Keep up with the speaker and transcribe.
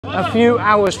A few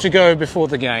hours to go before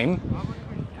the game,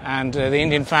 and the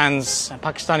Indian fans,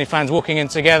 Pakistani fans walking in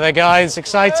together. Guys,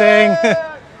 exciting!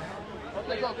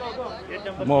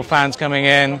 More fans coming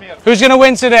in. Who's going to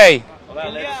win today?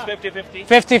 Well, it's 50-50.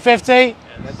 50-50?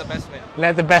 Let the best win.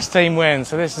 Let the best team win.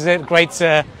 So this is it. Great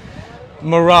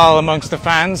morale amongst the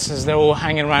fans as they're all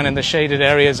hanging around in the shaded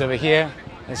areas over here.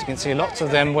 As you can see, lots of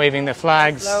them waving their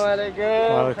flags.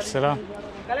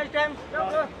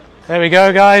 There we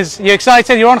go, guys. You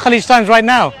excited? You're on Khalij Times right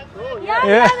now.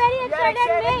 Yeah, very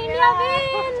excited. May India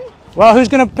win. Well, who's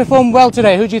going to perform well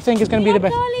today? Who do you think is going to be the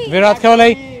best? Virat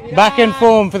Kohli. Back in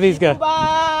form for these guys.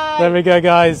 There we go,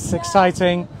 guys.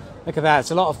 Exciting. Look at that.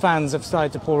 So a lot of fans have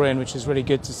started to pour in, which is really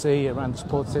good to see around the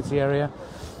Sports City area.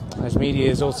 As media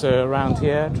is also around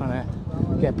here, trying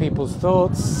to get people's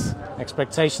thoughts,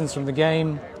 expectations from the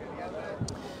game.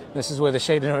 This is where the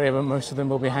shaded area, but most of them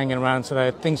will be hanging around so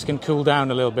that things can cool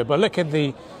down a little bit. But look at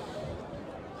the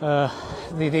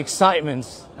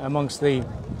excitement amongst the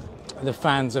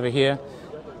fans over here.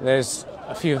 There's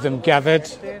a few of them gathered.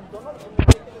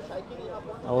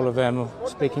 All of them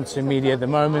speaking to media at the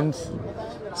moment.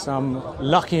 Some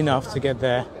lucky enough to get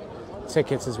their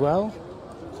tickets as well,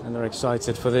 and they're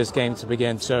excited for this game to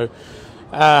begin. So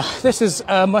this is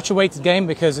a much awaited game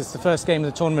because it's the first game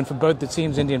of the tournament for both the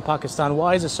teams, India and Pakistan.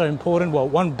 Why is it so important? Well,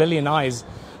 1 billion eyes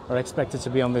are expected to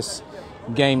be on this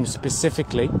game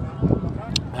specifically.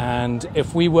 And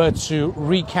if we were to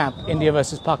recap India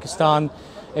versus Pakistan,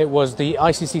 it was the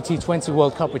ICC T20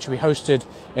 World Cup, which we hosted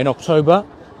in October.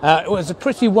 It was a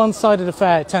pretty one-sided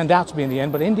affair, it turned out to be in the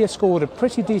end, but India scored a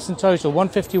pretty decent total,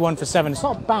 151 for 7. It's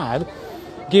not bad,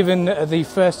 given the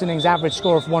first innings average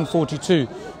score of 142.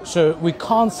 So we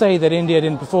can't say that India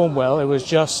didn't perform well. It was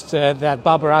just that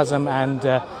Babar Azam and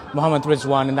Mohammad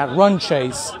Rizwan in that run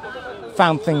chase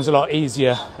found things a lot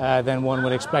easier than one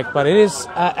would expect. But it is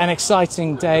an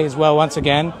exciting day as well, once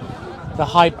again. The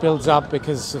hype builds up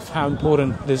because of how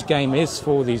important this game is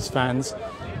for these fans.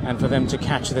 And for them to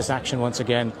catch this action once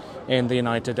again in the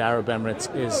United Arab Emirates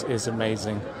is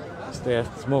amazing. So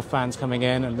there's more fans coming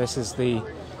in, and this is the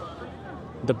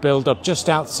build-up just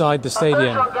outside the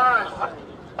stadium.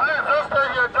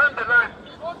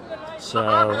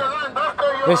 So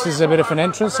this is a bit of an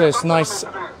entrance. So it's nice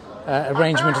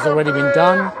arrangement has already been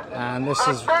done, and this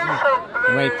is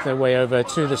make their way over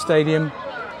to the stadium.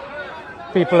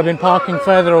 People have been parking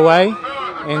further away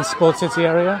in Sports City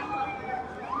area.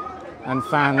 And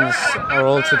fans are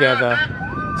all together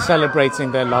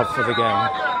celebrating their love for the game.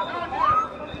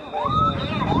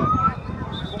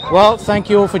 Well, thank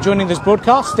you all for joining this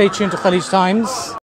broadcast. Stay tuned to Khalij Times.